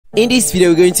In this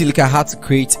video, we're going to look at how to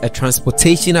create a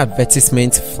transportation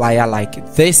advertisement flyer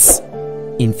like this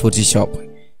in Photoshop,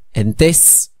 and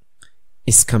this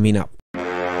is coming up.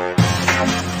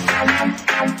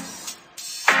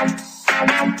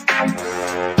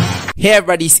 Hey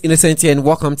everybody, it's Innocent here and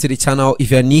welcome to the channel.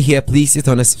 If you're new here, please hit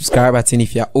on the subscribe button.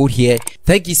 If you're old here,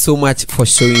 thank you so much for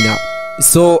showing up.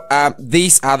 So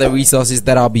these are the resources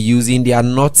that I'll be using. There are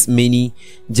not many,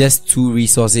 just 2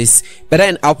 resources, but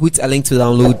then I'll put a link to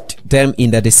download them in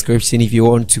the description if you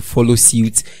want to follow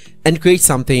suit and create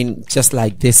something just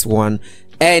like this one.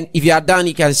 And if you are done,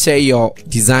 you can share your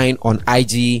design on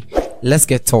IG. Let's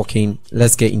get talking,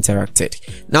 let's get interacted.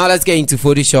 Now let's get into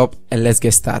Photoshop and let's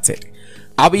get started.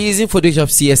 I'll be using Photoshop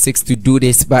CS6 to do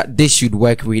this, but this should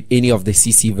work with any of the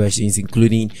CC versions,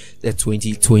 including the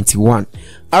 2021.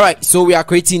 Alright, so we are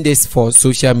creating this for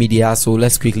social media. So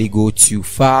let's quickly go to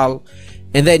File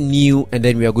and then New, and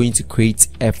then we are going to create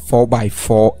a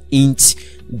 4x4 inch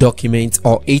document,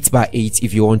 or 8x8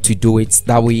 if you want to do it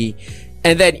that way.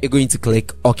 And then you're going to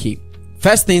click OK.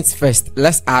 First things first,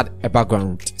 let's add a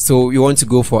background. So you want to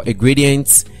go for a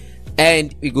gradient,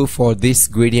 and we go for this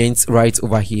gradient right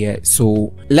over here.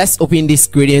 So let's open this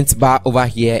gradient bar over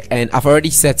here, and I've already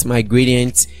set my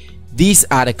gradient. These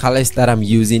are the colors that I'm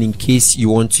using in case you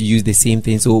want to use the same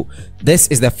thing. So this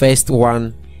is the first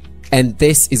one and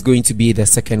this is going to be the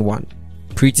second one.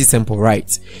 Pretty simple, right?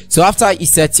 So after you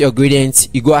set your gradient,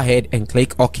 you go ahead and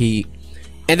click OK,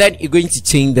 and then you're going to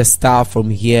change the style from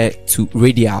here to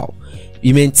radial.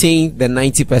 We maintain the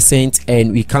 90%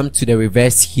 and we come to the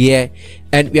reverse here,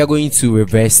 and we are going to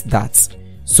reverse that.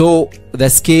 So the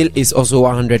scale is also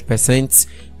 100%,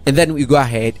 and then we go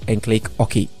ahead and click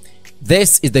OK.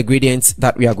 This is the gradient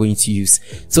that we are going to use.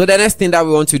 So the next thing that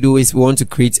we want to do is we want to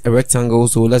create a rectangle.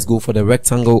 So let's go for the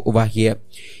rectangle over here.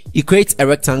 You create a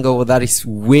rectangle that is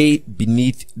way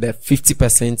beneath the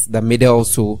 50%, the middle.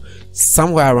 So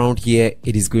somewhere around here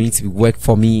it is going to work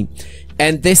for me.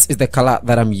 And this is the color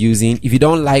that I'm using. If you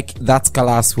don't like that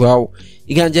color as well,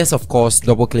 you can just of course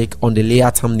double click on the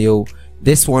layer thumbnail,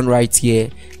 this one right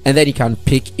here, and then you can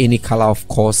pick any color of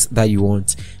course that you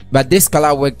want. But this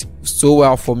color worked so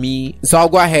well for me, so I'll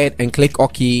go ahead and click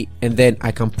OK, and then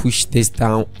I can push this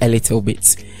down a little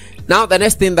bit. Now the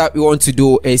next thing that we want to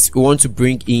do is we want to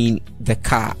bring in the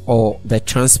car or the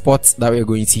transport that we're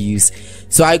going to use.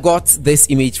 So I got this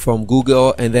image from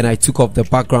Google, and then I took off the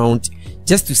background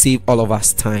just to save all of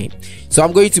us time. So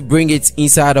I'm going to bring it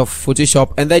inside of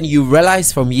Photoshop, and then you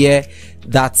realize from here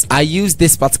that I use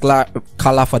this particular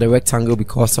color for the rectangle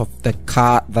because of the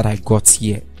car that I got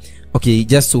here. Okay,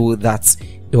 just so that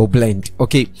it will blend.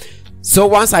 Okay, so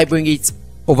once I bring it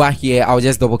over here, I'll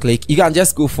just double click. You can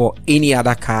just go for any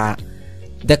other car.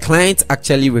 The client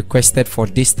actually requested for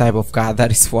this type of car,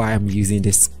 that is why I'm using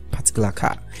this particular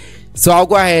car. So I'll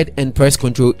go ahead and press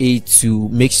Ctrl A to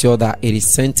make sure that it is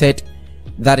centered.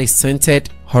 That is centered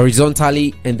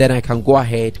horizontally, and then I can go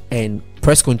ahead and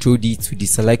press Ctrl D to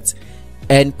deselect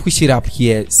and push it up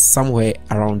here somewhere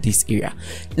around this area.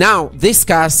 Now this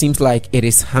car seems like it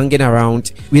is hanging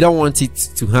around. We don't want it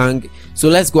to hang, so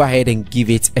let's go ahead and give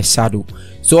it a shadow.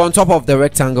 So on top of the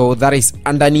rectangle, that is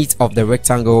underneath of the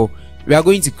rectangle, we are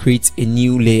going to create a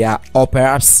new layer, or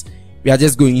perhaps we are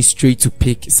just going straight to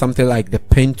pick something like the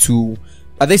pen tool.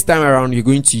 But this time around you're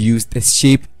going to use the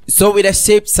shape. So with the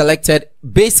shape selected,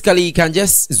 basically you can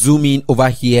just zoom in over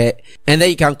here, and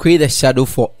then you can create a shadow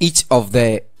for each of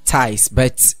the ties,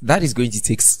 but that is going to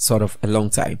take sort of a long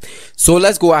time. So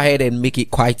let's go ahead and make it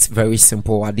quite very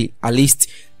simple. At least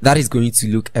that is going to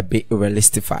look a bit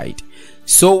realistified.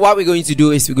 So what we're going to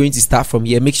do is we're going to start from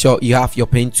here. Make sure you have your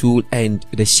pen tool and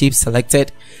the shape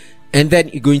selected, and then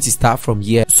you're going to start from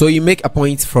here. So you make a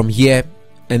point from here,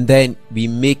 and then we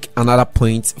make another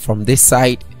point from this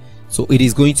side. So it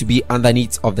is going to be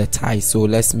underneath of the tie, so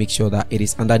let's make sure that it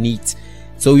is underneath.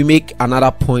 So we make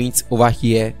another point over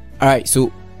here. All right,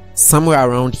 so somewhere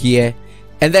around here,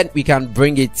 and then we can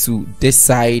bring it to this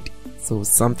side, so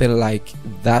something like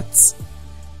that,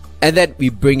 and then we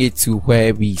bring it to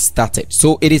where we started.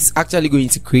 So it is actually going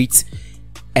to create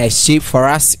a shape for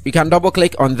us. We can double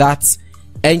click on that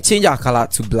and change our color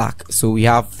to black. So we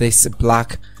have this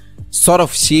black sort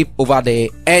of shape over there,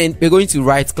 and we're going to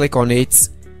right click on it,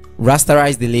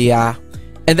 rasterize the layer,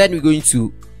 and then we're going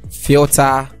to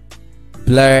filter,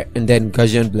 blur, and then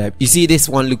Gaussian blur. You see this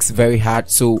one looks very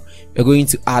hard, so we're going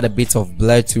to add a bit of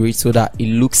blur to it so that it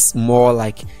looks more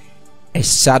like a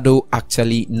shadow,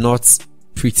 actually not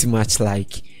pretty much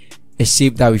like a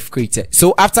shape that we've created.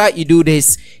 So after you do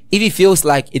this, if it feels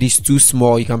like it is too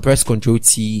small, you can press Ctrl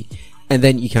T, and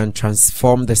then you can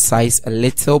transform the size a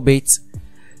little bit.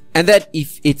 And then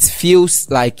if it feels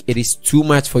like it is too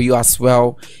much for you as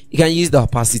well, you can use the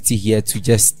opacity here to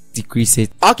just decrease it.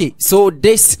 Okay, so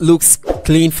this looks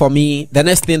clean for me. The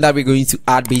next thing that we're going to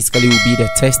add basically will be the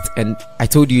text, and I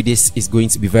told you this is going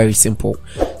to be very simple.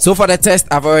 So for the text,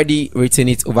 I've already written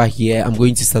it over here. I'm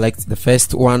going to select the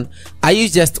first one. I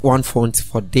use just one font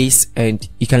for this, and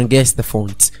you can guess the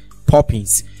font,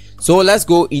 Poppins. So let's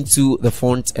go into the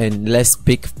font and let's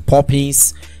pick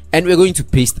Poppins, and we're going to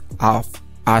paste our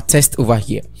text over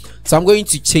here. So I'm going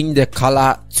to change the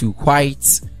color to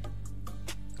white,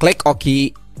 click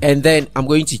OK, and then I'm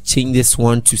going to change this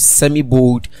one to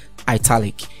semi-bold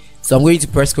italic. So I'm going to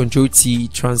press Ctrl T,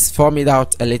 transform it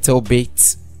out a little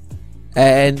bit,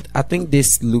 and I think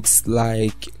this looks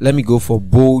like, let me go for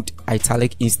bold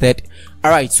italic instead.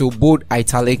 Alright, so bold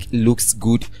italic looks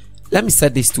good. Let me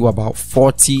set this to about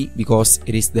 40 because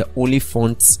it is the only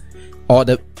font or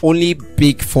the only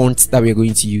big font that we're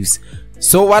going to use.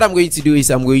 So what I'm going to do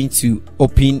is I'm going to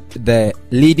open the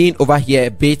leading over here a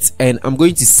bit, and I'm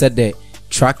going to set the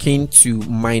tracking to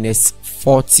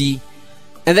 -40,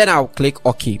 and then I'll click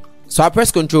OK. So I'll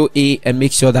press Ctrl A and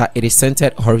make sure that it is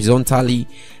centered horizontally,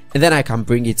 and then I can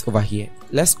bring it over here.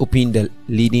 Let's open the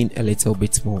leading a little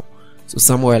bit more, so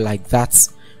somewhere like that.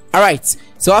 Alright,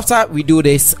 so after we do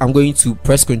this, I'm going to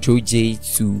press Ctrl J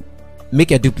to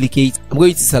make a duplicate. I'm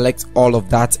going to select all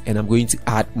of that, and I'm going to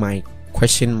add my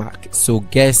question mark. So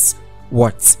guess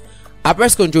what? I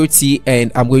press Ctrl T, and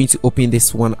I'm going to open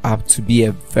this one up to be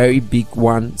a very big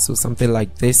one, so something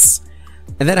like this,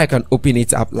 and then I can open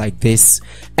it up like this,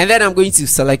 and then I'm going to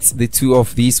select the two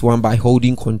of these one by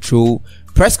holding Ctrl,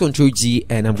 press Ctrl G,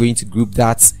 and I'm going to group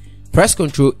that, press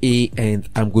Ctrl A, and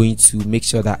I'm going to make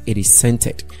sure that it is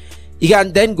centered. You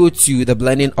can then go to the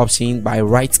blending option by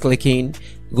right clicking,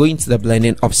 go into the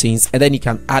blending options, and then you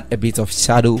can add a bit of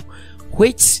shadow,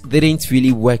 which didn't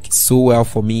really work so well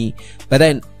for me, but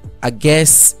then I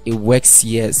guess it works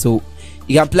here. So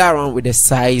you can play around with the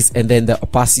size and then the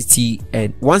opacity,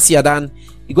 and once you're done,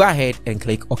 you go ahead and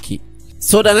click OK.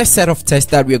 So the next set of text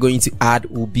that we're going to add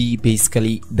will be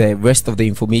basically the rest of the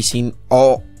information,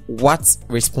 or what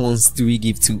response do we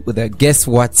give to the guess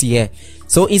what here.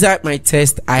 So inside my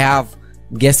text, I have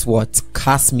guess what,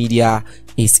 CAS Media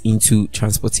is into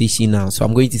transportation now, so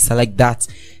I'm going to select that,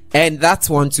 and that's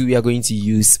one too. We are going to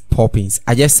use Poppins.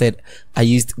 I just said I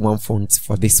used one font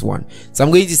for this one, so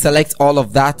I'm going to select all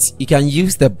of that. You can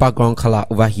use the background color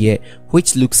over here,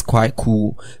 which looks quite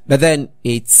cool, but then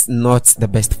it's not the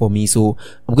best for me, so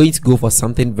I'm going to go for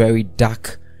something very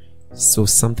dark, so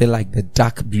something like the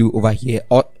dark blue over here,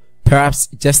 or perhaps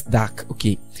just dark.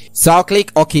 Okay, so I'll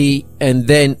click OK, and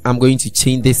then I'm going to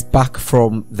change this back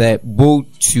from the bold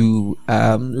to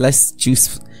let's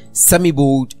choose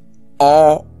semi-bold,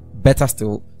 or better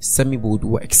still, semi-bold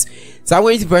works. So I'm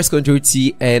going to press Ctrl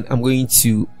T, and I'm going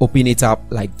to open it up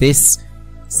like this,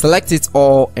 select it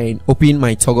all, and open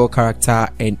my toggle character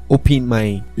and open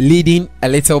my leading a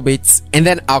little bit, and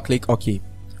then I'll click OK.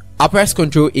 I'll press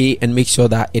Ctrl A and make sure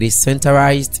that it is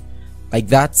centerized like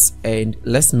that, and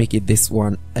let's make it this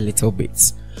one a little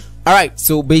bit. Alright,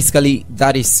 so basically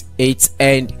that is it,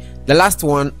 and the last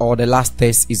one, or the last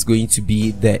test, is going to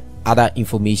be the other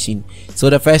information. So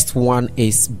the first one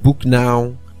is book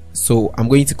now, so I'm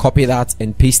going to copy that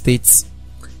and paste it,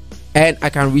 and I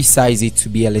can resize it to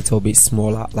be a little bit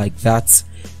smaller like that,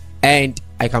 and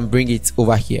I can bring it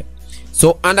over here.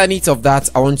 So underneath of that,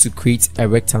 I want to create a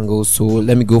rectangle, so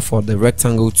let me go for the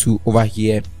rectangle tool over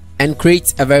here and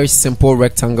create a very simple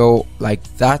rectangle like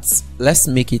that. Let's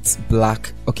make it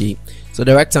black. Okay, so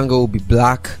the rectangle will be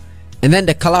black, and then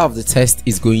the color of the text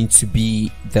is going to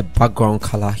be the background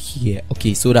color here,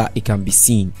 okay, so that it can be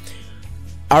seen.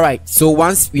 All right, so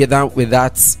once we are done with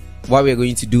that, what we're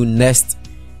going to do next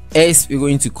is we're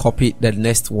going to copy the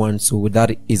next one, so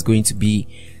that is going to be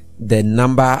the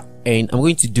number, and I'm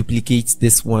going to duplicate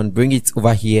this one, bring it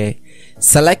over here,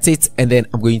 select it, and then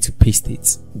I'm going to paste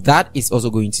it. That is also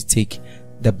going to take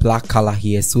the black color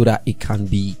here so that it can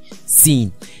be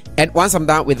seen. And once I'm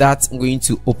done with that, I'm going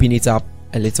to open it up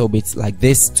a little bit like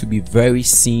this to be very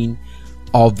seen,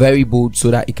 or very bold,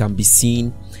 so that it can be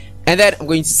seen. And then I'm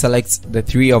going to select the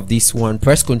three of this one,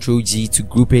 press Ctrl G to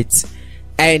group it,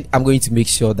 and I'm going to make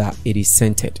sure that it is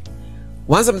centered.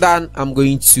 Once I'm done, I'm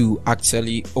going to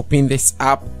actually open this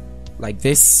up like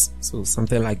this, so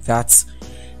something like that,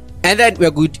 and then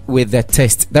we're good with the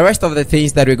text. The rest of the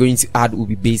things that we're going to add will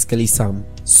be basically some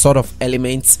sort of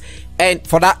elements, and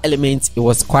for that element, it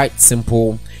was quite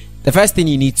simple. The first thing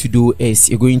you need to do is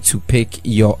you're going to pick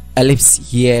your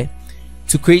ellipse here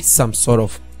to create some sort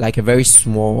of like a very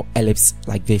small ellipse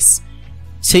like this.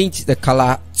 Change the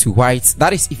color to white.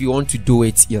 That is if you want to do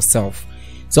it yourself.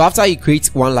 So after you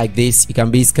create one like this, you can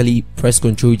basically press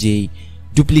Ctrl J,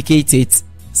 duplicate it,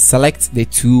 select the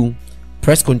two,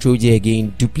 press Ctrl J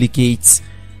again, duplicate,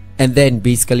 and then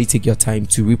basically take your time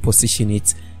to reposition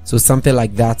it. So something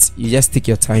like that, you just take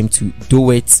your time to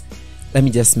do it. Let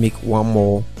me just make one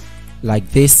more like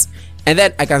this, and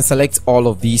then I can select all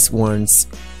of these ones,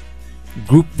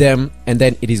 group them, and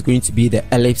then it is going to be the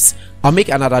ellipse. I'll make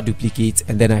another duplicate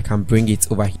and then I can bring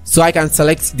it over here. So I can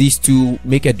select these two,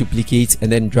 make a duplicate,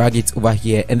 and then drag it over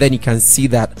here, and then you can see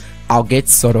that I'll get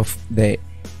sort of the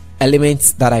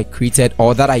elements that I created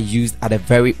or that I used at the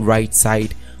very right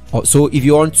side. So if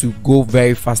you want to go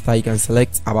very faster, you can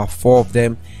select about 4 of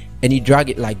them and you drag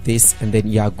it like this, and then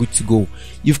you are good to go.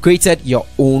 You've created your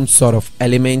own sort of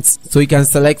elements, so you can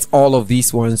select all of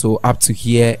these ones, so up to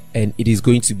here, and it is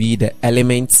going to be the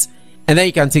elements, and then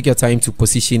you can take your time to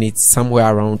position it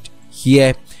somewhere around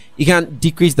here. You can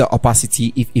decrease the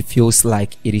opacity if it feels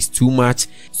like it is too much,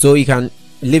 so you can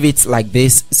leave it like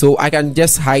this. So I can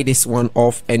just hide this one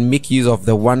off and make use of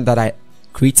the one that I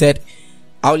created.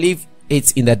 I'll leave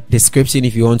it in the description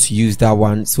if you want to use that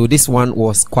one. So this one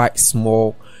was quite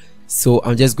small, so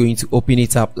I'm just going to open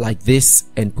it up like this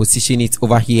and position it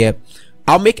over here.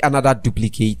 I'll make another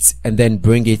duplicate and then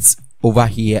bring it over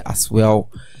here as well.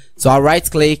 So I'll right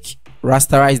click,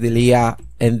 rasterize the layer,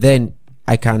 and then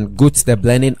I can go to the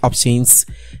blending options,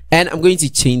 and I'm going to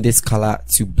change this color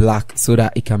to black so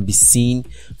that it can be seen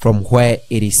from where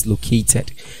it is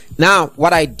located. Now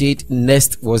what I did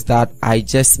next was that I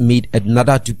just made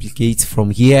another duplicate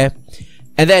from here,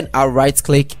 and then I'll right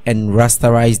click and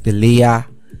rasterize the layer,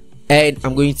 and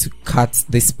I'm going to cut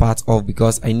this part off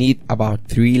because I need about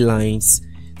 3 lines.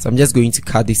 So I'm just going to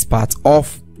cut this part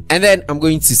off, and then I'm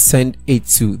going to send it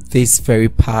to this very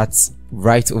part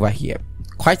right over here.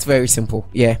 Quite very simple.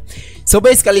 Yeah, so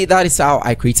basically that is how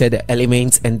I created the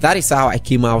elements, and that is how I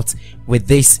came out with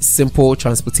this simple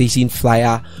transportation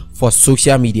flyer for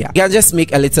social media. You can just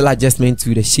make a little adjustment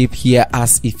to the shape here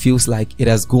as it feels like it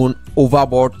has gone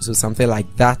overboard, so something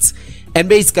like that, and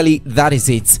basically that is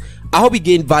it. I hope you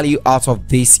gained value out of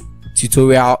this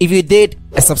tutorial. If you did,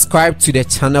 a subscribe to the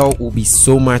channel will be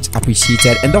so much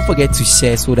appreciated, and don't forget to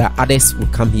share so that others will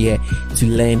come here to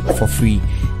learn for free.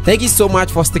 Thank you so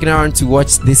much for sticking around to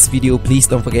watch this video. Please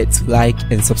don't forget to like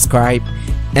and subscribe,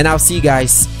 and I'll see you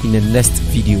guys in the next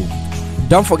video.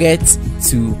 Don't forget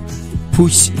to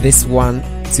push this one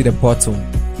to the bottom,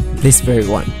 this very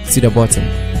one to the bottom.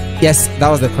 Yes, that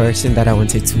was the correction that I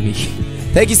wanted to make.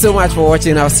 Thank you so much for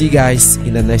watching. I'll see you guys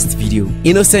in the next video.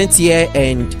 Innocent here,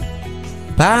 and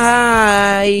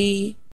bye.